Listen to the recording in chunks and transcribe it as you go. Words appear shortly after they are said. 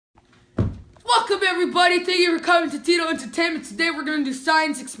Welcome everybody, thank you for coming to Tito Entertainment. Today we're going to do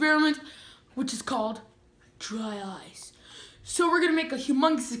science experiment, which is called dry ice. So we're going to make a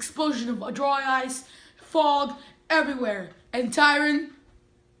humongous explosion of dry ice, fog, everywhere. And Tyron,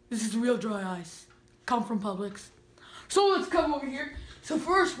 this is real dry ice. Come from Publix. So let's come over here. So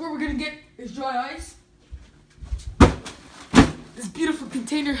first, what we're going to get is dry ice. This beautiful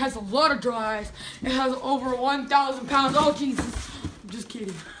container has a lot of dry ice. It has over 1,000 pounds. Oh, Jesus. I'm just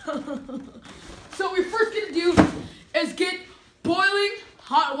kidding. So what we're first going to do is get boiling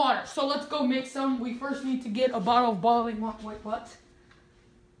hot water. So let's go make some. We first need to get a bottle of boiling hot water.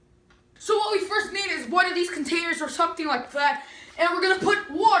 So what we first need is one of these containers or something like that. And we're going to put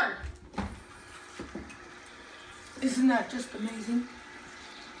water. Isn't that just amazing?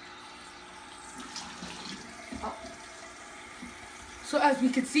 Oh. So as we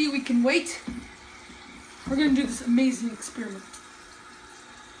can see, we can wait. We're going to do this amazing experiment.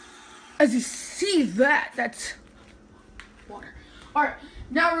 As you see that's water. Alright,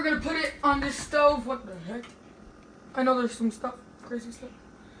 now we're going to put it on this stove. What the heck? I know there's some stuff, crazy stuff.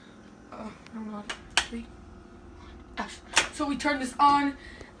 I don't know. 3. So we turn this on,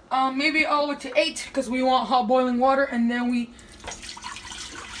 maybe all the way to 8 because we want hot boiling water, and then we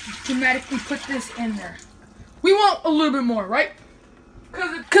dramatically put this in there. We want a little bit more, right?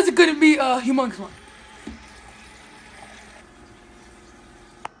 Because it's going to be a humongous one.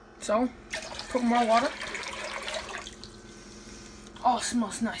 So, put more water. Oh, it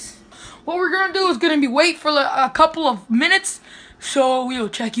smells nice. What we're going to do is going to be wait for a couple of minutes, so we'll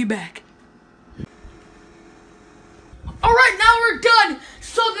check you back. Alright, now we're done.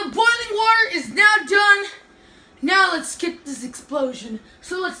 So the boiling water is now done. Now let's get this explosion.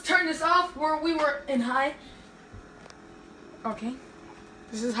 So let's turn this off where we were in high. Okay.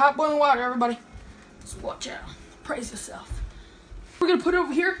 This is hot boiling water, everybody. Just watch out. Praise yourself. We're going to put it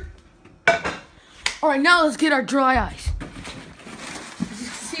over here. Alright, now let's get our dry ice. As you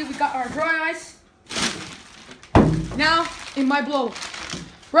can see, we got our dry ice. Now, in my blower.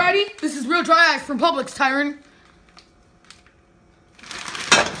 Ready? This is real dry ice from Publix, Tyron.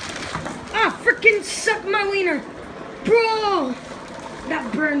 Ah, freaking suck my wiener. Bro!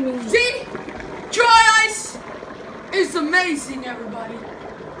 That burned me. See? Dry ice is amazing, everybody.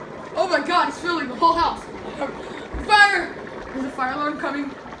 Oh my God, it's filling the whole house. Fire! There's a fire alarm coming.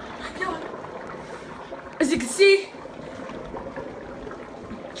 As you can see,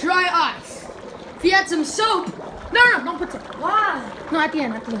 dry ice. If you had some soap, no, don't put soap. Why? No, at the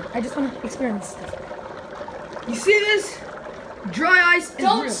end. I just want to experiment this stuff. You see this? Dry ice is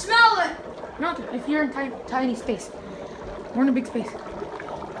Don't real. smell it. No, if you're in tiny space. We're in a big space.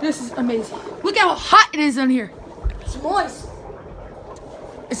 This is amazing. Look how hot it is on here. It's moist.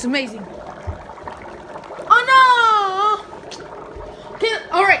 It's amazing. Oh no! Okay,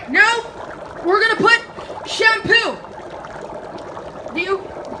 all right, now we're gonna put shampoo. Do you?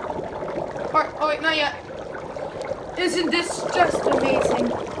 All right, oh wait, not yet. Isn't this just amazing?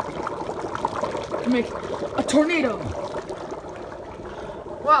 To make a tornado.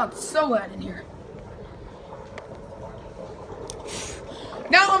 Wow, it's so wet in here.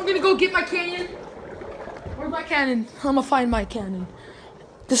 Now I'm gonna go get my cannon. Where's my cannon? I'm gonna find my cannon.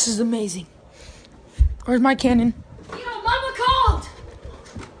 This is amazing. Where's my cannon? You know, Mama called.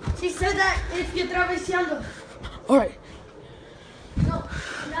 She said that if you're traveseando. All right. No,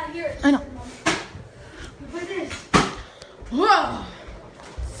 not here. I know. Put this. Whoa!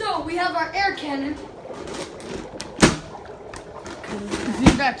 So we have our air cannon.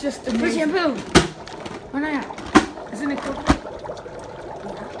 Isn't that just For amazing? shampoo. Why not? Isn't it cool?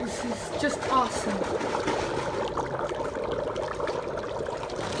 This is just awesome.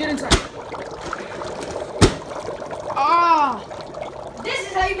 Get inside. Ah! This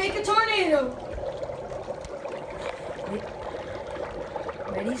is how you make a tornado.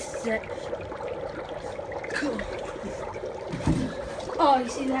 Ready, set. Cool. Oh, you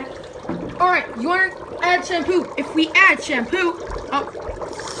see that? All right, you want to add shampoo? If we add shampoo,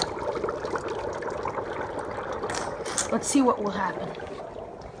 let's see what will happen.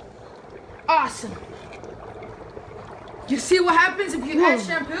 Awesome. You see what happens if you add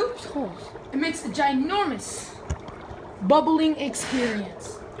shampoo? It makes a ginormous bubbling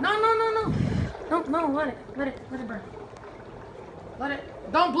experience. No, let it burn.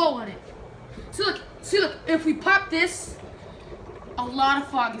 Don't blow on it. See look, if we pop this, a lot of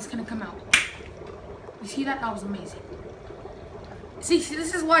fog is gonna come out. You see that? That was amazing. See,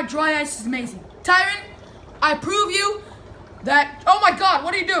 this is why dry ice is amazing. Tyron, I prove you that, oh my God,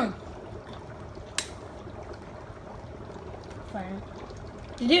 what are you doing? Fire.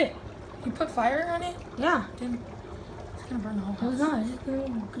 You did. You put fire on it? Yeah. It's gonna burn the whole No, house. it's not. It's just going to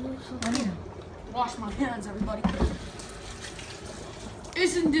go so I know. Wash my hands, everybody.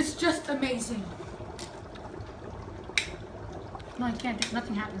 Isn't this just amazing? No, you can't do it.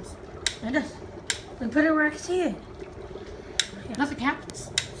 Nothing happens. It does. We put it where I can see it. Yeah, nothing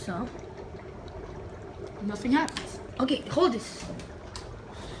happens. So? Nothing happens. Okay, hold this.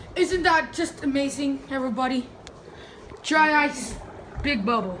 Isn't that just amazing, everybody? Dry ice, big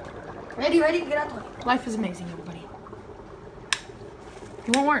bubble. Ready, get out the way. Life is amazing, everybody.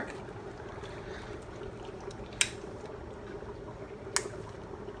 It won't work.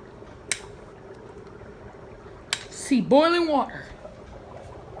 See, boiling water.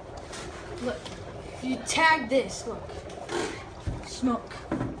 Look, you tag this, look. Smoke.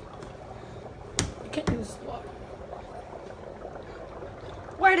 You can't do this.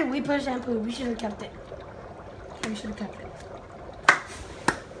 Why did we put shampoo? We should have kept it. We should have kept it.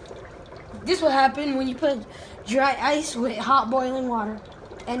 This will happen when you put dry ice with hot boiling water.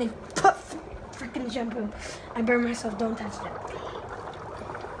 And it puff, freaking shampoo. I burn myself, don't touch that.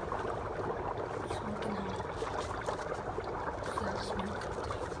 Smoking hot. Smoke.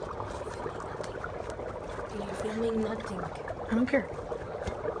 You're filming nothing. I don't care.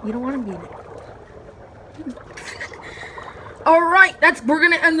 You don't want to be in it. All right, we're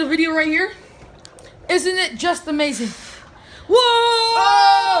gonna end the video right here. Isn't it just amazing? Whoa!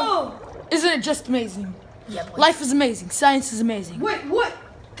 Oh! Isn't it just amazing? Yeah, boy. Life is amazing. Science is amazing. Wait, what?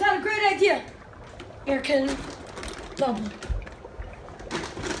 Got a great idea. Air cannon. Bubble.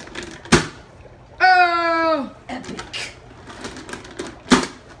 Oh! Epic.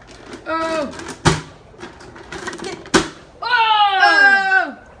 Oh! Oh!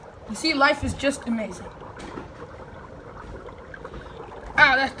 Oh! You see, life is just amazing.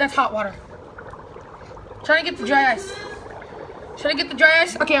 Ah, that's hot water. Trying to get the dry ice. Should I get the dry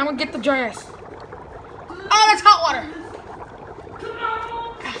ice? Okay, I'm gonna get the dry ice. Oh, that's hot water.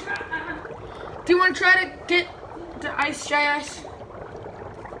 Do you want to try to get the dry ice?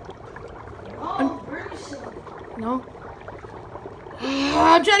 Oh, burn yourself. No.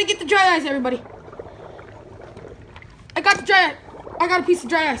 I'm trying to get the dry ice, everybody. I got the dry ice. I got a piece of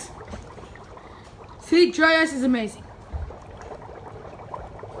dry ice. See, dry ice is amazing.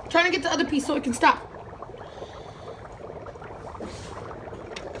 Trying to get the other piece so it can stop.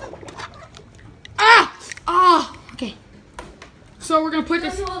 Okay. So we're gonna put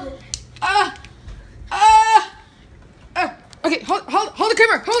this. Okay, hold the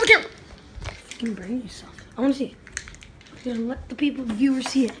camera. Hold the camera. You can burn yourself. I want to see it. You're gonna let the viewers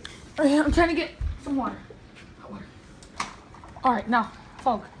see it. Okay, I'm trying to get some water. Hot water. All right, now,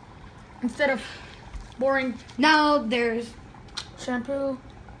 fog. Instead of boring Now there's shampoo.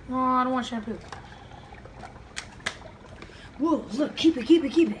 No, I don't want shampoo. whoa, look, keep it.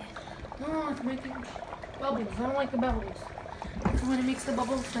 No, it's making bubbles. I don't like the bubbles. So when it makes the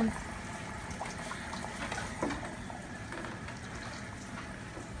bubbles, then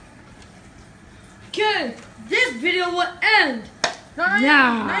Okay, this video will end. no, not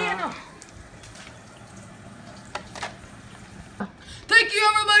yet, no. Thank you,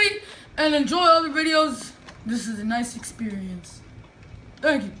 everybody, and enjoy all the videos. This is a nice experience.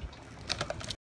 Thank you.